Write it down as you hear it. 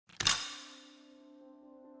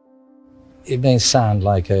it may sound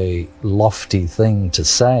like a lofty thing to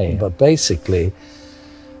say, but basically,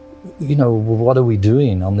 you know, what are we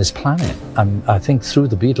doing on this planet? I think through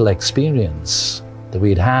the Beatles experience that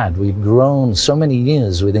we'd grown so many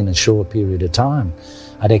years within a short period of time.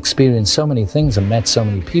 I'd experienced so many things and met so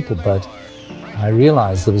many people, but I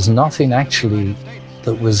realized there was nothing actually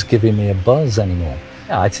that was giving me a buzz anymore.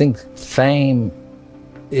 I think fame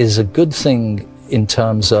is a good thing in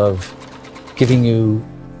terms of giving you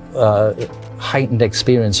heightened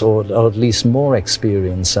experience, or at least more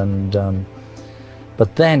experience, and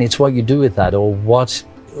but then it's what you do with that, or what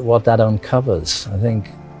that uncovers. I think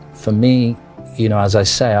for me, you know, as I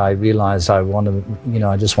say, I realize I want to, you know,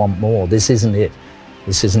 I just want more. This isn't it,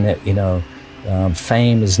 you know.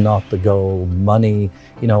 Fame is not the goal. Money,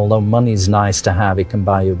 you know, although money is nice to have, it can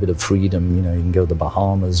buy you a bit of freedom. You know, you can go to the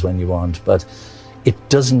Bahamas when you want, but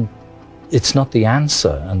it's not the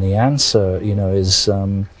answer. And the answer, you know, is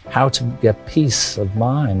how to get peace of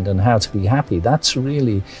mind and how to be happy. That's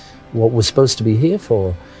really what we're supposed to be here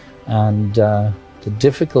for. And the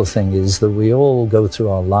difficult thing is that we all go through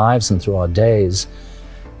our lives and through our days,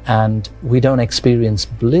 and we don't experience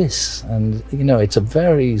bliss. And, you know, it's a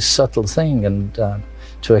very subtle thing, and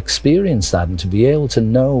to experience that and to be able to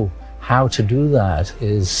know how to do that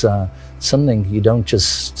is something you don't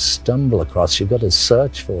just stumble across. You've got to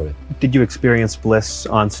search for it. Did you experience bliss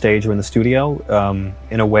on stage or in the studio?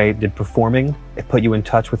 In a way, did performing put you in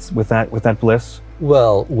touch with that bliss?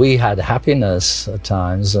 Well, we had happiness at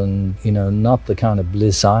times, and, you know, not the kind of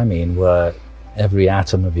bliss I mean where every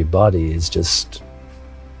atom of your body is just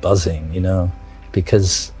buzzing, you know,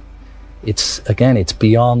 because it's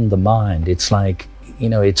beyond the mind. It's like, you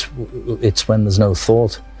know, it's when there's no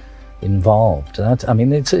thought involved. I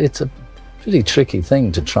mean, it's a pretty tricky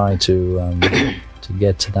thing to try to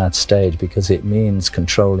get to that stage, because it means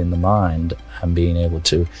controlling the mind and being able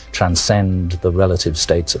to transcend the relative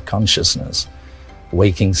states of consciousness,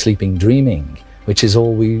 waking, sleeping, dreaming, which is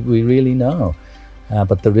all we really know.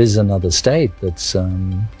 But there is another state that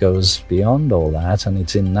goes beyond all that, and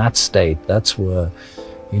it's in that state that's where,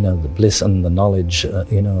 you know, the bliss and the knowledge,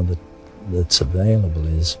 you know, that's available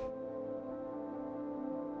is.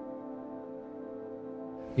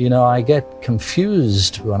 You know, I get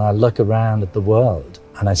confused when I look around at the world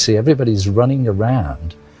and I see everybody's running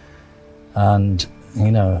around, and,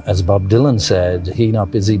 you know, as Bob Dylan said, he not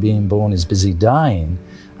busy being born is busy dying,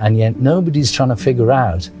 and yet nobody's trying to figure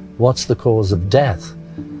out what's the cause of death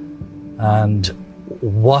and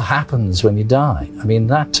what happens when you die. I mean,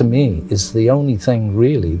 that to me is the only thing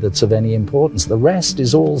really that's of any importance. The rest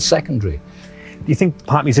is all secondary. Do you think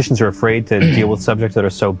pop musicians are afraid to deal with subjects that are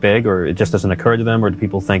so big, or it just doesn't occur to them, or do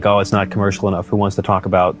people think, oh, it's not commercial enough? Who wants to talk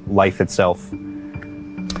about life itself?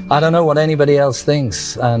 I don't know what anybody else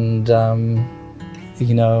thinks, and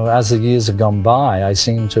you know, as the years have gone by, I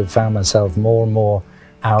seem to have found myself more and more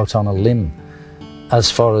out on a limb as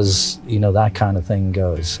far as, you know, that kind of thing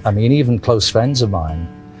goes. I mean, even close friends of mine,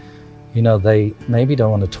 you know, they maybe don't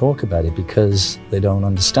want to talk about it because they don't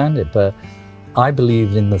understand it, but I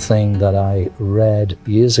believe in the thing that I read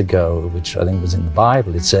years ago, which I think was in the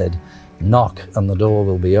Bible. It said, knock and the door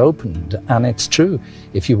will be opened. And it's true.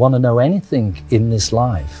 If you want to know anything in this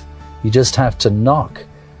life, you just have to knock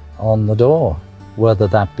on the door, whether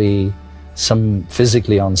that be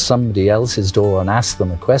physically on somebody else's door and ask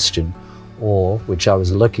them a question, or, which I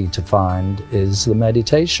was lucky to find, is the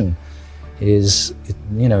meditation. You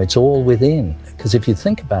know, it's all within. Because if you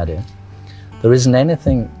think about it, there isn't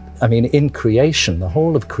anything, I mean, in creation, the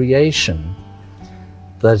whole of creation,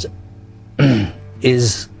 that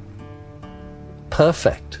is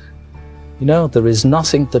perfect. You know, there is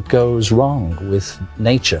nothing that goes wrong with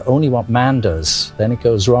nature, only what man does, then it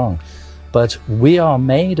goes wrong. But we are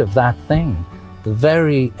made of that thing. The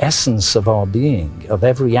very essence of our being, of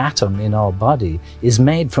every atom in our body, is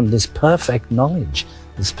made from this perfect knowledge,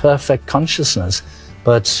 this perfect consciousness,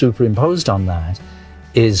 but superimposed on that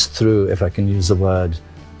is through, if I can use the word,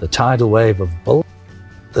 the tidal wave of bull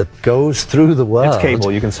that goes through the world. It's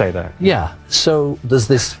cable, you can say that. Yeah, so there's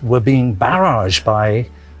this, we're being barraged by,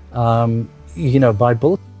 you know, by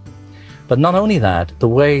bull. But not only that, the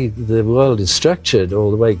way the world is structured,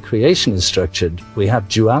 or the way creation is structured, we have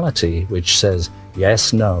duality, which says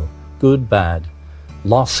yes, no, good, bad,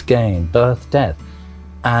 loss, gain, birth, death.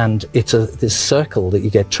 And it's this circle that you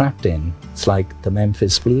get trapped in. It's like the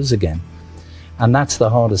Memphis Blues again. And that's the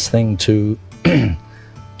hardest thing to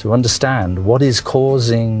understand. What is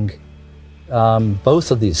causing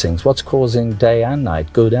both of these things? What's causing day and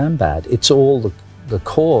night, good and bad? It's all the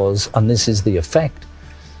cause, and this is the effect.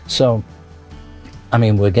 So, I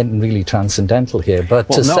mean, we're getting really transcendental here, but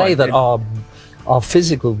to say that our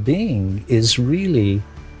physical being is really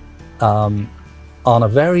on a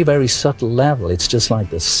very, very subtle level. It's just like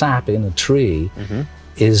the sap in a tree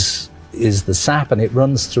is the sap, and it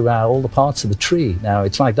runs throughout all the parts of the tree. Now,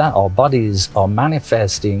 it's like that. Our bodies are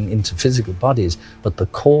manifesting into physical bodies, but the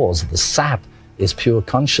cause, the sap, is pure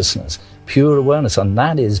consciousness, pure awareness, and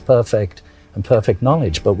that is perfect and perfect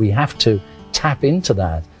knowledge. But we have to tap into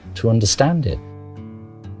that to understand it.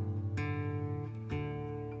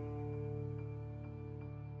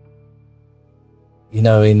 You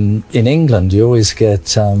know, in England, you always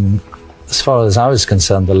get, as far as I was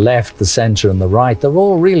concerned, the left, the center, and the right, they're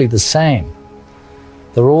all really the same.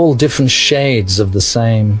 They're all different shades of the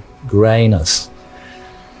same grayness.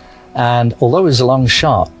 And although it was a long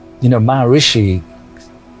shot, you know, Maharishi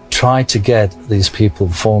tried to get these people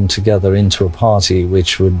formed together into a party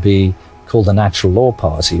which would be called the Natural Law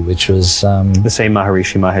Party, which was... the same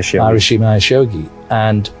Maharishi Mahesh Yogi. Maharishi Mahesh Yogi.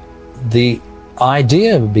 And the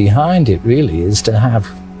idea behind it really is to have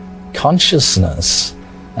consciousness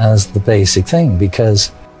as the basic thing,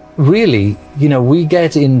 because really, you know, we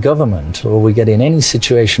get in government, or we get in any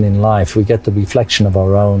situation in life, we get the reflection of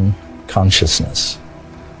our own consciousness.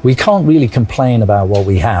 We can't really complain about what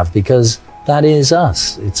we have, because that is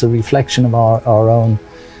us. It's a reflection of our own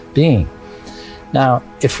being. Now,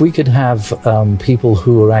 if we could have people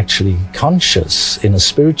who are actually conscious in a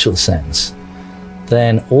spiritual sense,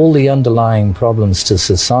 then all the underlying problems to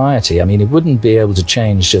society, I mean, it wouldn't be able to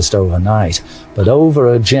change just overnight, but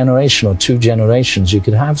over a generation or two generations, you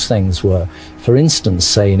could have things where, for instance,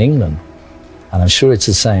 say in England, and I'm sure it's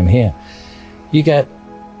the same here, you get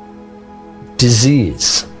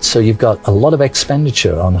disease. So you've got a lot of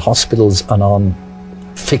expenditure on hospitals and on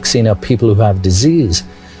fixing up people who have disease.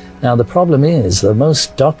 Now, the problem is that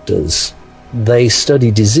most doctors, they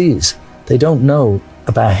study disease. They don't know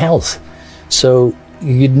about health. So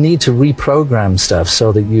you'd need to reprogram stuff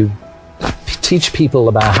so that you teach people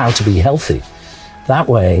about how to be healthy. That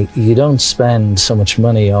way, you don't spend so much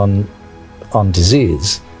money on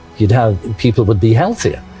disease. You'd have, people would be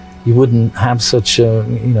healthier. You wouldn't have such a,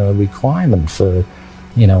 you know, requirement for,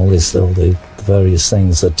 you know, all the various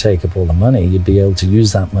things that take up all the money. You'd be able to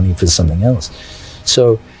use that money for something else.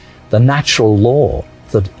 So the natural law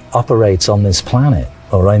that operates on this planet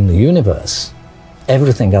or in the universe,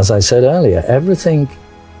 everything, as I said earlier, everything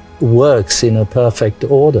works in a perfect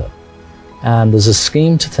order. And there's a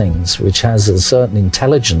scheme to things which has a certain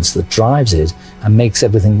intelligence that drives it and makes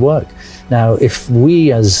everything work. Now, if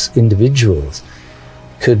we as individuals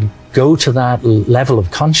could go to that level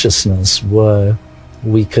of consciousness where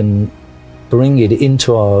we can bring it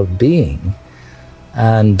into our being,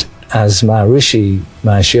 and as Maharishi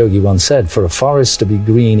Mahesh Yogi once said, for a forest to be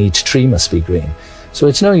green, each tree must be green. So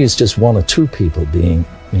it's no use just one or two people being,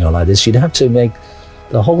 you know, like this. You'd have to make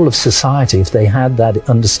the whole of society, if they had that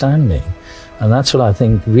understanding. And that's what I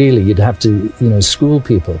think really you'd have to, you know, school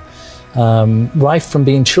people. Right from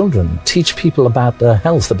being children, teach people about their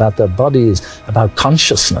health, about their bodies, about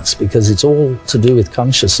consciousness, because it's all to do with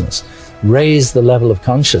consciousness. Raise the level of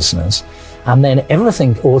consciousness, and then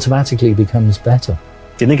everything automatically becomes better.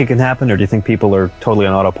 Do you think it can happen, or do you think people are totally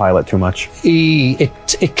on autopilot too much?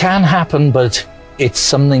 It can happen, but it's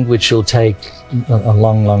something which will take a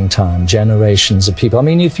long, long time, generations of people. I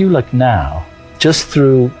mean, if you look now, just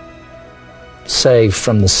through, say,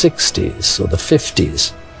 from the 60s or the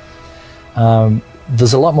 50s,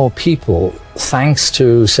 there's a lot more people, thanks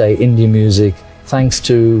to, say, Indian music, thanks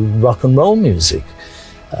to rock and roll music,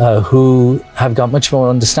 who have got much more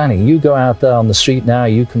understanding. You go out there on the street now,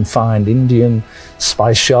 you can find Indian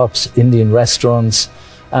spice shops, Indian restaurants,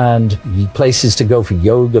 and places to go for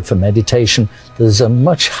yoga, for meditation. There's a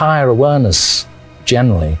much higher awareness,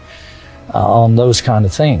 generally, on those kind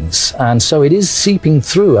of things. And so it is seeping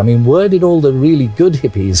through. I mean, where did all the really good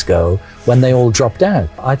hippies go when they all dropped out?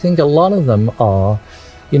 I think a lot of them are,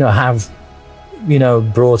 you know, have, you know,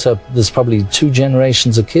 brought up, there's probably 2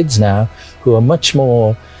 generations of kids now who are much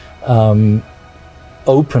more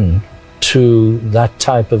open to that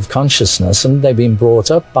type of consciousness, and they've been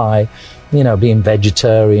brought up by, you know, being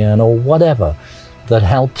vegetarian or whatever that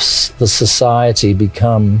helps the society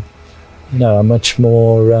become, you know, a much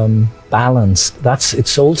more balanced.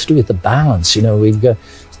 It's all to do with the balance. You know, we've got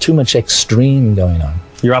too much extreme going on.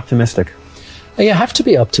 You're optimistic. You have to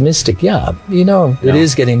be optimistic, yeah. You know, it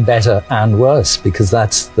is getting better and worse, because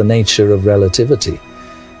that's the nature of relativity.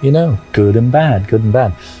 You know, good and bad, good and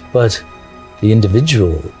bad. But the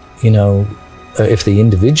individual, you know, if the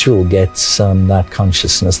individual gets that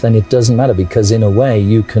consciousness, then it doesn't matter, because in a way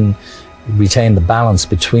you can retain the balance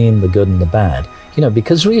between the good and the bad. You know,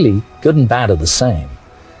 because really, good and bad are the same.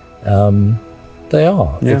 They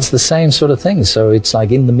are. Yeah. It's the same sort of thing. So it's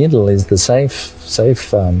like in the middle is the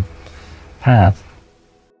safe path.